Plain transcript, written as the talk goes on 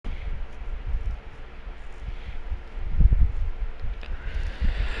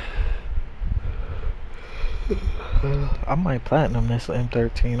I might platinum this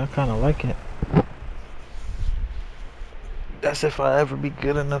M13. I kind of like it. That's if I ever be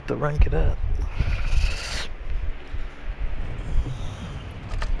good enough to rank it up.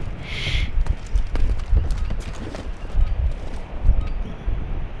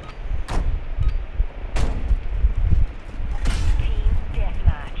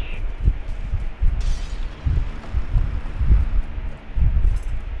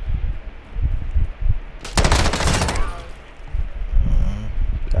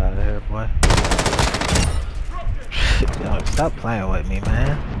 Out of here, boy. Yo, stop playing with me,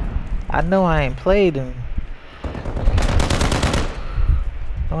 man. I know I ain't played and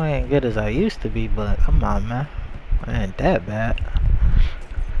I ain't good as I used to be, but come on, man. I ain't that bad.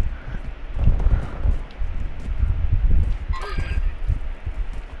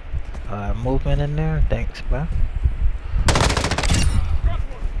 Movement in there? Thanks, bro.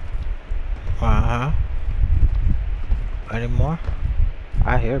 Uh-huh. Any more?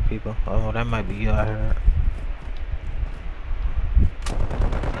 I hear people. Oh, that might be you I heard.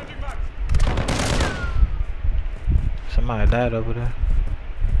 Somebody died over there.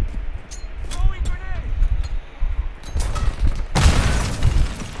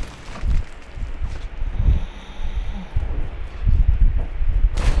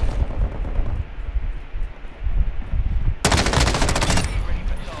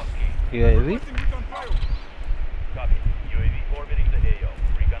 UAV? Copy. UAV orbiting the AO.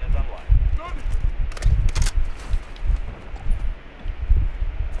 Recon is online.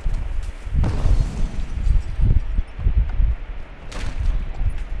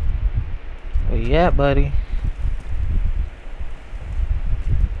 Where you at, buddy?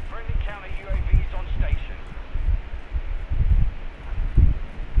 Friendly counter UAVs on station.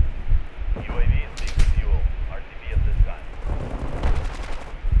 UAV is being refueled. RTB at this time.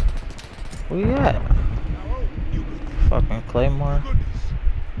 Where you at? Fucking Claymore.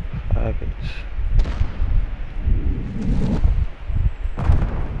 Faggots.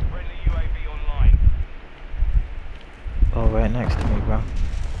 Friendly UAV online. Oh, right next to me, bro.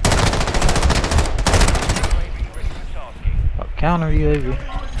 UAV ready for tasking. Oh, counter UAV.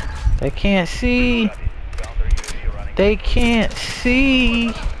 They can't see. Copy. Counter UAV running. They can't see.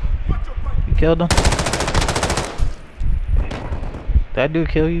 You killed him? Did that dude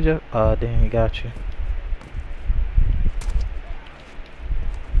kill you, Joe? Oh, damn, he got you.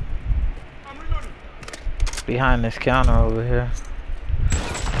 Behind this counter over here.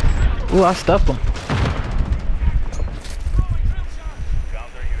 Ooh, I stuffed him.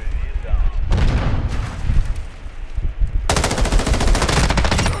 Counter UAV is down.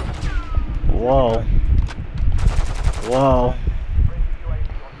 Whoa. Whoa.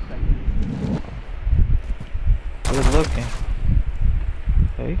 Good looking.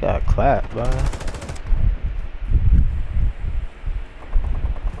 Oh, you got clapped, bro.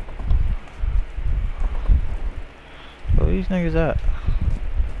 Where these niggas at?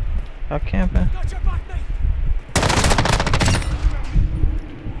 Y'all camping?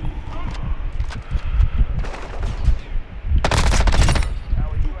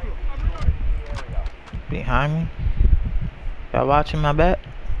 Behind me? Y'all watching my back?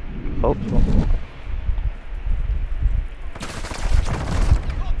 Hope so.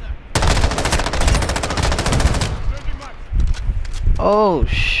 Oh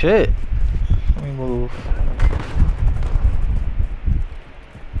shit. Let me move.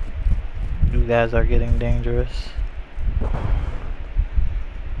 You guys are getting dangerous.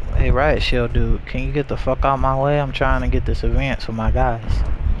 Hey, Riot Shield dude, can you get the fuck out my way? I'm trying to get this advance with my guys.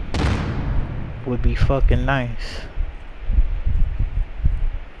 Would be fucking nice.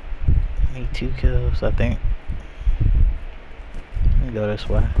 Need 2 kills, I think. Let me go this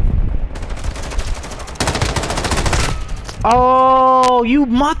way. Oh, you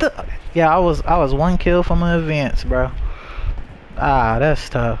mother! Yeah, I was 1 kill from an advance, bro. Ah, that's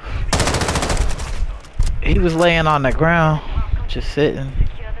tough. He was laying on the ground, just sitting.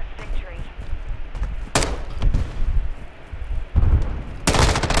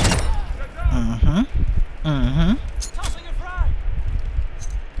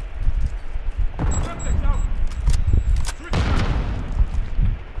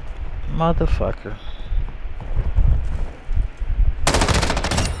 Motherfucker.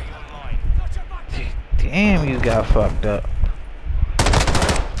 Damn, you got fucked up.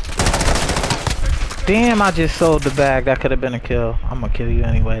 Damn, I just sold the bag. That could have been a kill. I'm gonna kill you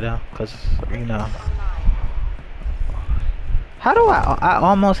anyway, though, cause you know. How do I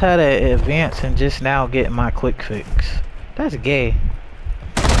almost had an advance and just now get my quick fix? That's gay.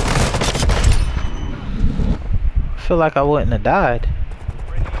 I feel like I wouldn't have died.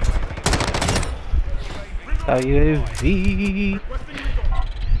 Oh, UAV.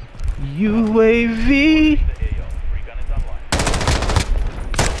 UAV. The AO. Recon is online.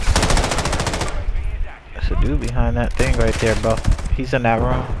 There's a dude behind that thing right there, bro. He's in that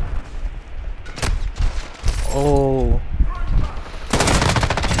room. Oh.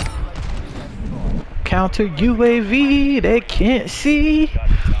 Counter UAV. They can't see. Got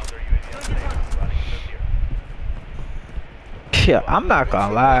it. Counter UAV on station. Running to the pier. Yeah, I'm not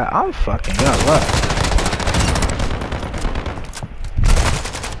gonna lie. I'm fucking up. Look.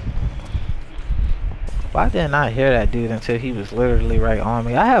 Why didn't I hear that dude until he was literally right on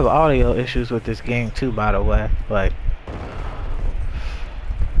me? I have audio issues with this game too, by the way. Like,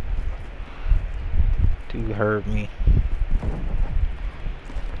 dude heard me.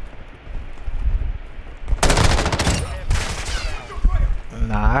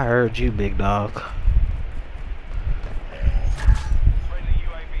 Nah, I heard you, big dog. Friendly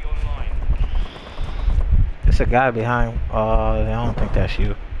UAV online. It's a guy behind. I don't think that's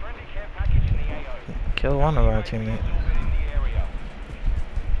you. Friendly care package in the AO. Kill one of our teammates. Orbiting the area.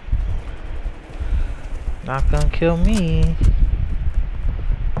 Not gonna kill me.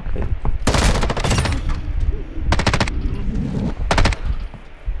 Okay.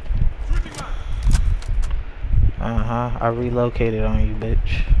 I relocated on you,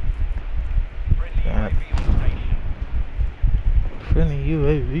 bitch. Friendly Yeah. UAV on station. Friendly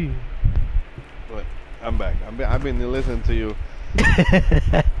UAV. What? I'm back. I've been listening to you.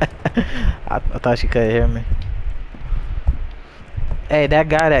 I thought you couldn't hear me. Hey, that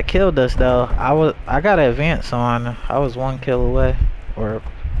guy that killed us though, I got an advance on. I was 1 kill away, or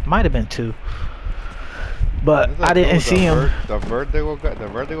might have been 2, but I didn't see him. The Vertigo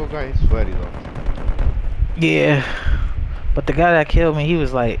guy is sweaty though. Yeah, but the guy that killed me, he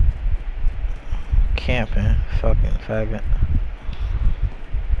was like camping, fucking faggot.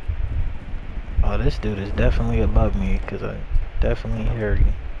 Oh, this dude is definitely above me, cause I definitely hear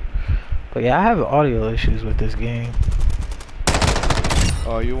you. But yeah, I have audio issues with this game.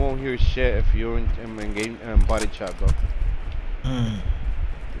 Oh, you won't hear shit if you're in game body chat though. Yeah,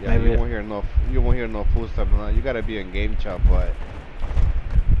 Maybe you won't hear no footsteps. You gotta be in game chat, but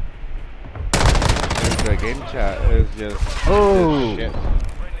the game chat is just Oh. shit.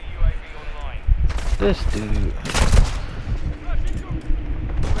 Friendly UAV online. This dude.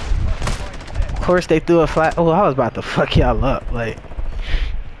 Of course they threw a flat. Oh, I was about to fuck y'all up. Like,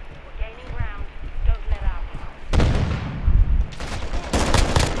 Gaining ground. Don't let up.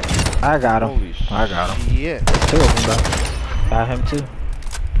 I got him. Holy I got him. shit. 2 of them though. Got him too.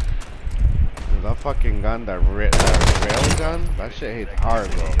 That fucking gun, that rail gun, that shit hits hard,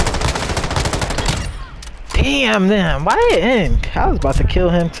 bro. Damn them. Why it end? I was about to kill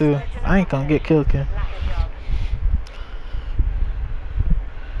him too. I ain't gonna get killed, kid.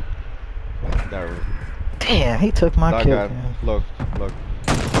 That, Damn, he took my that kill. guy, Cam. look.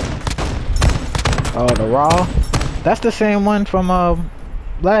 Oh, the raw. That's the same one from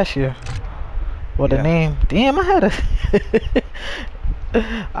last year. What the Yeah. name? Damn, I had a.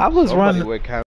 I was Somebody running. with